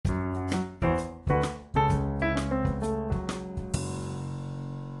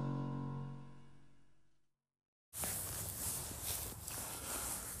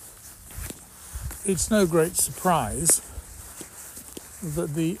it's no great surprise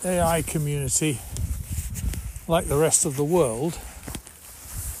that the AI community, like the rest of the world,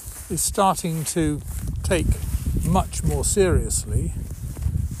 is starting to take much more seriously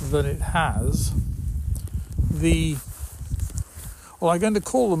than it has I'm going to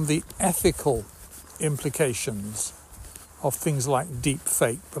call them the ethical implications of things like deep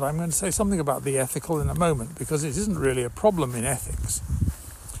fake, but I'm going to say something about the ethical in a moment, because it isn't really a problem in ethics.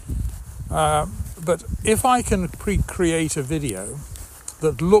 But if I can create a video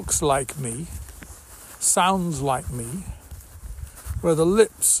that looks like me, sounds like me, where the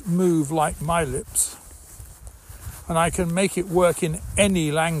lips move like my lips, and I can make it work in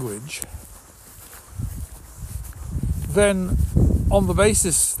any language, then on the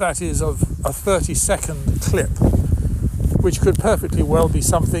basis, that is, of a 30-second clip, which could perfectly well be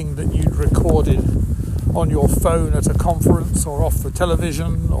something that you'd recorded on your phone at a conference or off the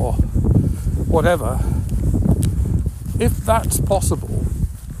television or whatever, if that's possible,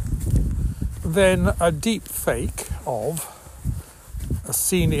 then a deep fake of a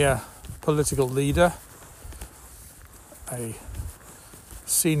senior political leader, a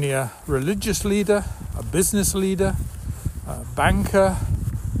senior religious leader, a business leader, a banker,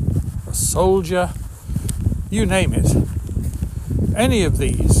 a soldier, you name it. Any of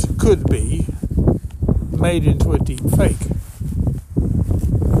these could be made into a deep fake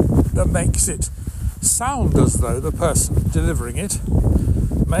that makes it sound as though the person delivering it,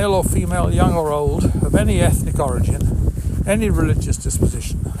 male or female, young or old, of any ethnic origin, any religious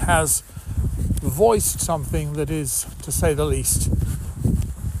disposition, has voiced something that is, to say the least,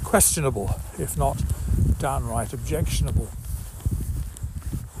 questionable, if not downright objectionable.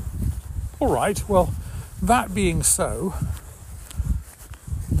 All right, well, that being so,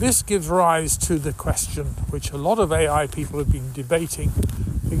 this gives rise to the question which a lot of AI people have been debating,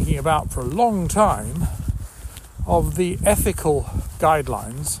 thinking about for a long time, of the ethical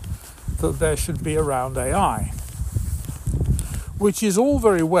guidelines that there should be around AI, which is all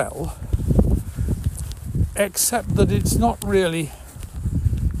very well, except that it's not really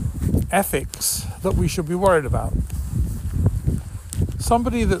ethics that we should be worried about.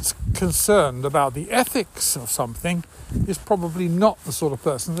 Somebody that's concerned about the ethics of something is probably not the sort of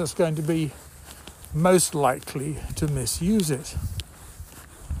person that's going to be most likely to misuse it.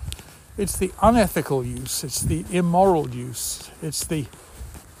 It's the unethical use, it's the immoral use, it's the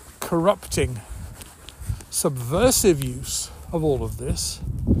corrupting, subversive use of all of this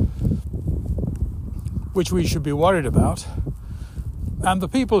which we should be worried about. And the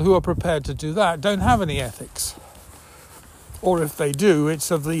people who are prepared to do that don't have any ethics. Or if they do,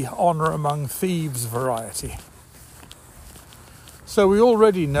 it's of the honour among thieves variety. So we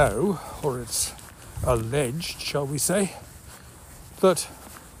already know, or it's alleged, shall we say, that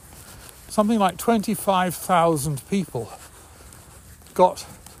something like 25,000 people got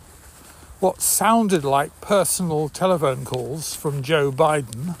what sounded like personal telephone calls from Joe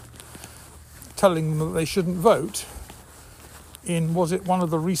Biden telling them that they shouldn't vote in, was it one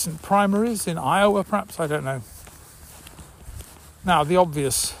of the recent primaries in Iowa, perhaps? I don't know. Now, the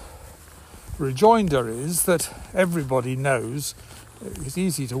obvious rejoinder is that everybody knows, it's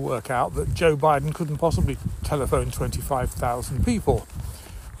easy to work out, that Joe Biden couldn't possibly telephone 25,000 people.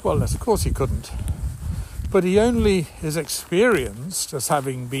 Well, yes, of course he couldn't. But he only is experienced as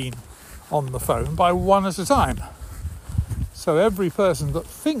having been on the phone by one at a time. So every person that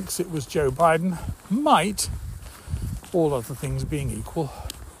thinks it was Joe Biden might, all other things being equal,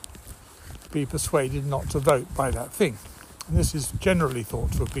 be persuaded not to vote by that thing. And this is generally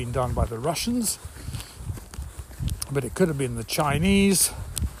thought to have been done by the Russians, but it could have been the Chinese.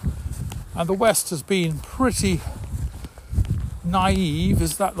 And the West has been pretty naive,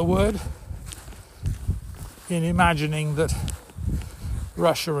 is that the word, in imagining that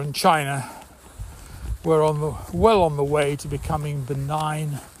Russia and China were well on the way to becoming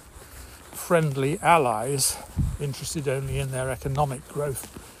benign, friendly allies, interested only in their economic growth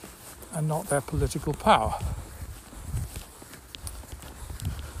and not their political power.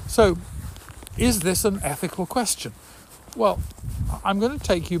 So, is this an ethical question? Well, I'm going to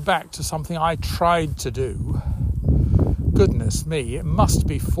take you back to something I tried to do. Goodness me, it must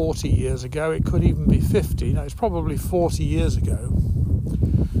be 40 years ago. It could even be 50. No, it's probably 40 years ago,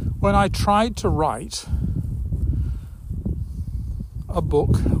 when I tried to write a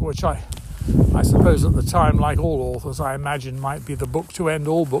book, which I suppose at the time, like all authors, I imagine might be the book to end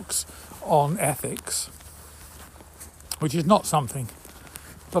all books on ethics, which is not something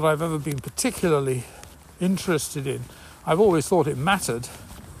that I've ever been particularly interested in. I've always thought it mattered,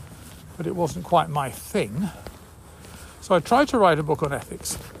 but it wasn't quite my thing. So I tried to write a book on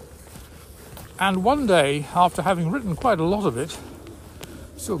ethics. And one day, after having written quite a lot of it,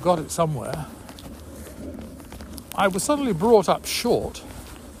 still got it somewhere, I was suddenly brought up short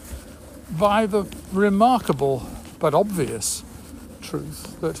by the remarkable but obvious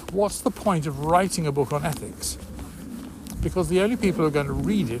truth that what's the point of writing a book on ethics? Because the only people who are going to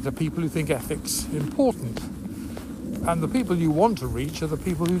read it are people who think ethics important. And the people you want to reach are the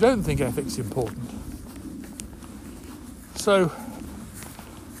people who don't think ethics important. So,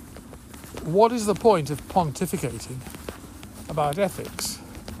 what is the point of pontificating about ethics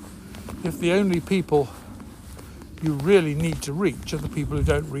if the only people you really need to reach are the people who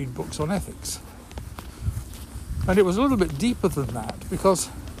don't read books on ethics? And it was a little bit deeper than that, because,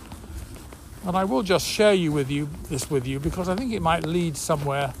 and I will just share this with you because I think it might lead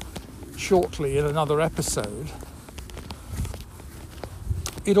somewhere shortly in another episode.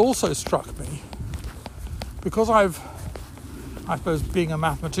 It also struck me, because I suppose being a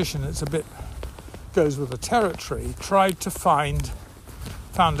mathematician, it's a bit, goes with the territory, tried to find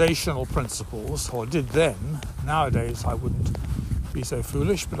foundational principles, or did then. Nowadays I wouldn't be so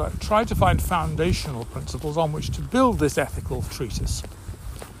foolish, but I tried to find foundational principles on which to build this ethical treatise.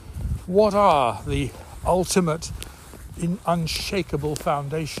 What are the ultimate, unshakable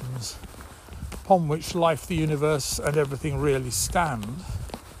foundations upon which life, the universe, and everything really stand?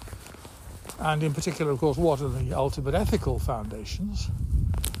 And in particular, of course, what are the ultimate ethical foundations?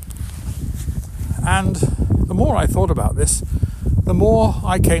 And the more I thought about this, the more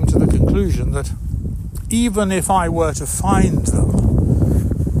I came to the conclusion that even if I were to find them,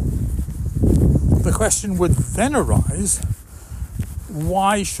 the question would then arise,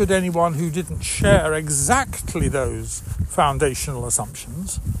 why should anyone who didn't share exactly those foundational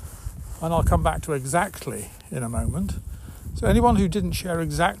assumptions, and I'll come back to exactly in a moment, so anyone who didn't share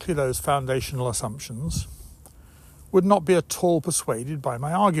exactly those foundational assumptions would not be at all persuaded by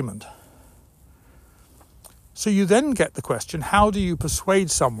my argument. So you then get the question, how do you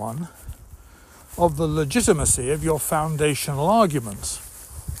persuade someone of the legitimacy of your foundational arguments?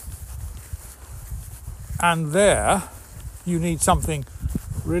 And there, you need something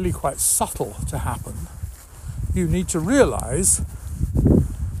really quite subtle to happen. You need to realize,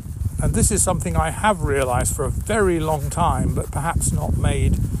 and this is something I have realized for a very long time, but perhaps not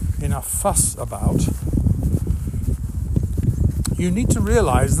made enough fuss about. You need to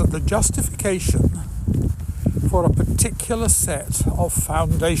realize that the justification for a particular set of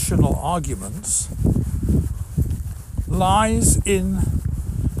foundational arguments lies in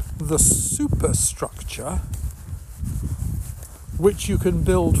the superstructure which you can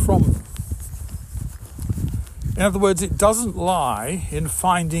build from them. In other words, it doesn't lie in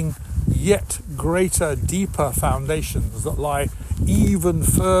finding yet greater, deeper foundations that lie even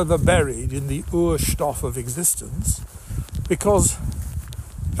further buried in the Urstoff of existence, because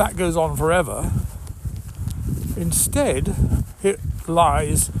that goes on forever. Instead, it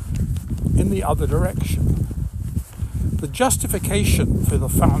lies in the other direction. The justification for the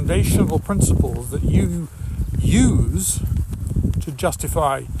foundational principles that you use to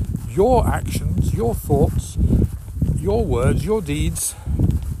justify your actions, your thoughts, your words, your deeds,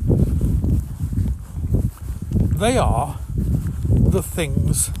 they are the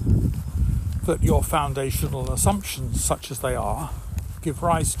things that your foundational assumptions, such as they are, give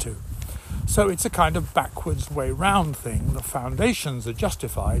rise to. So it's a kind of backwards way round thing. The foundations are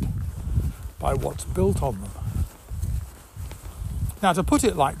justified by what's built on them. Now, to put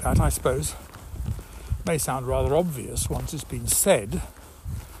it like that, I suppose, may sound rather obvious once it's been said,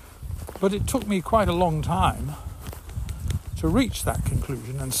 but it took me quite a long time to reach that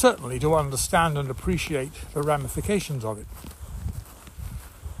conclusion, and certainly to understand and appreciate the ramifications of it.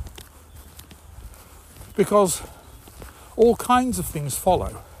 Because all kinds of things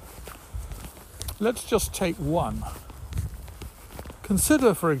follow. Let's just take one.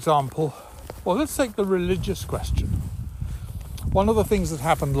 Consider, for example, well, let's take the religious question. One of the things that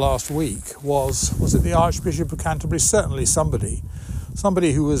happened last week was it the Archbishop of Canterbury? Certainly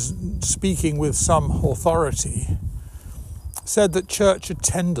somebody who was speaking with some authority, said that church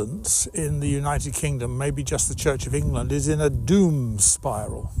attendance in the United Kingdom, maybe just the Church of England, is in a doom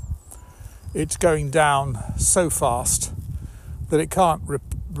spiral. It's going down so fast that it can't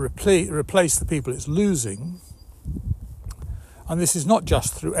replace the people it's losing. And this is not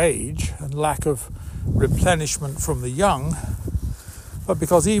just through age and lack of replenishment from the young, but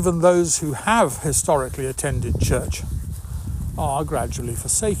because even those who have historically attended church are gradually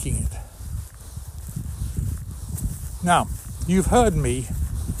forsaking it. Now, you've heard me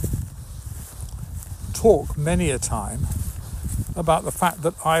talk many a time about the fact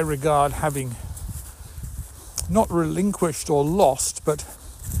that I regard having not relinquished or lost, but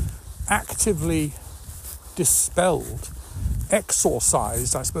actively dispelled,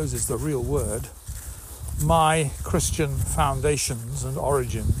 exorcised, I suppose is the real word, my Christian foundations and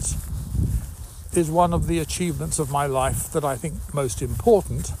origins is one of the achievements of my life that I think most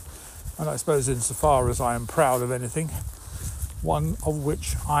important, and I suppose insofar as I am proud of anything, one of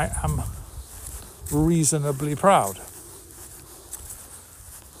which I am reasonably proud.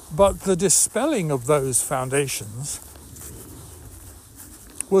 But the dispelling of those foundations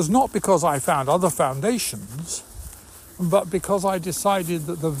was not because I found other foundations, but because I decided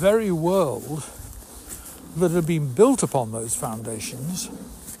that the very world that had been built upon those foundations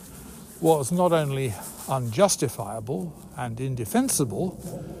was not only unjustifiable and indefensible,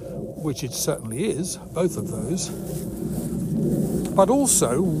 which it certainly is, both of those, but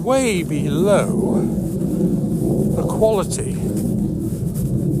also way below the quality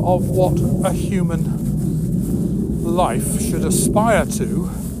of what a human life should aspire to,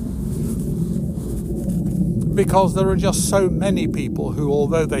 because there are just so many people who,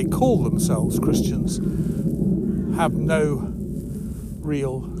 although they call themselves Christians, have no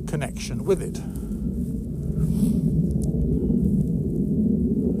real connection with it.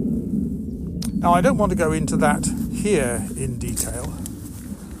 Now, I don't want to go into that here in detail,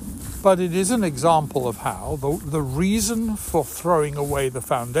 but it is an example of how the reason for throwing away the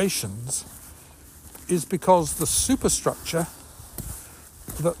foundations is because the superstructure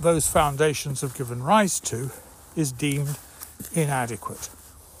that those foundations have given rise to is deemed inadequate.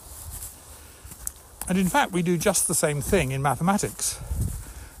 And in fact, we do just the same thing in mathematics.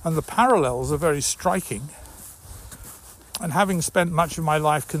 And the parallels are very striking. And having spent much of my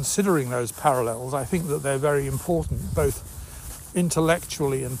life considering those parallels, I think that they're very important, both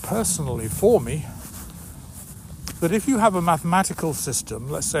intellectually and personally for me. That if you have a mathematical system,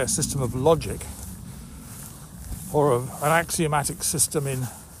 let's say a system of logic, or an axiomatic system in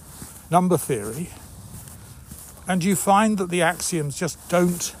number theory, and you find that the axioms just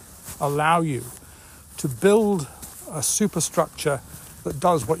don't allow you to build a superstructure that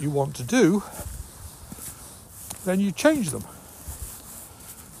does what you want to do, then you change them.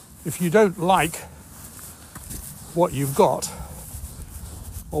 If you don't like what you've got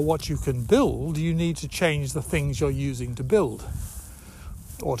or what you can build, you need to change the things you're using to build.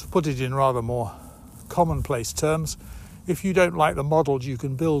 Or to put it in rather more commonplace terms, if you don't like the models you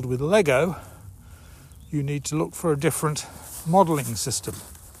can build with Lego, you need to look for a different modelling system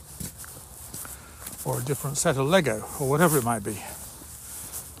or a different set of Lego or whatever it might be.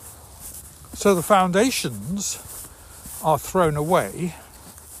 So the foundations are thrown away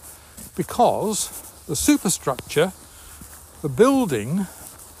because the superstructure, the building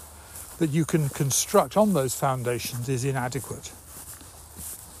that you can construct on those foundations is inadequate.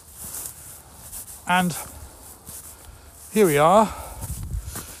 And here we are,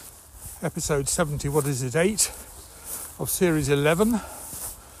 episode 70, 8 of series 11,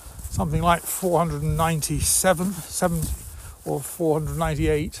 something like 497, 70 or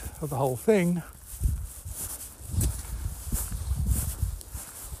 498 of the whole thing.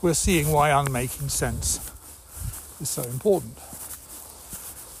 We're seeing why unmaking sense is so important.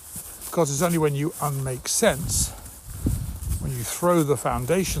 Because it's only when you unmake sense, when you throw the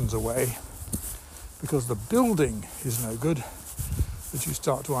foundations away, because the building is no good, that you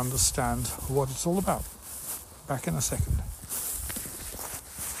start to understand what it's all about. Back in a second.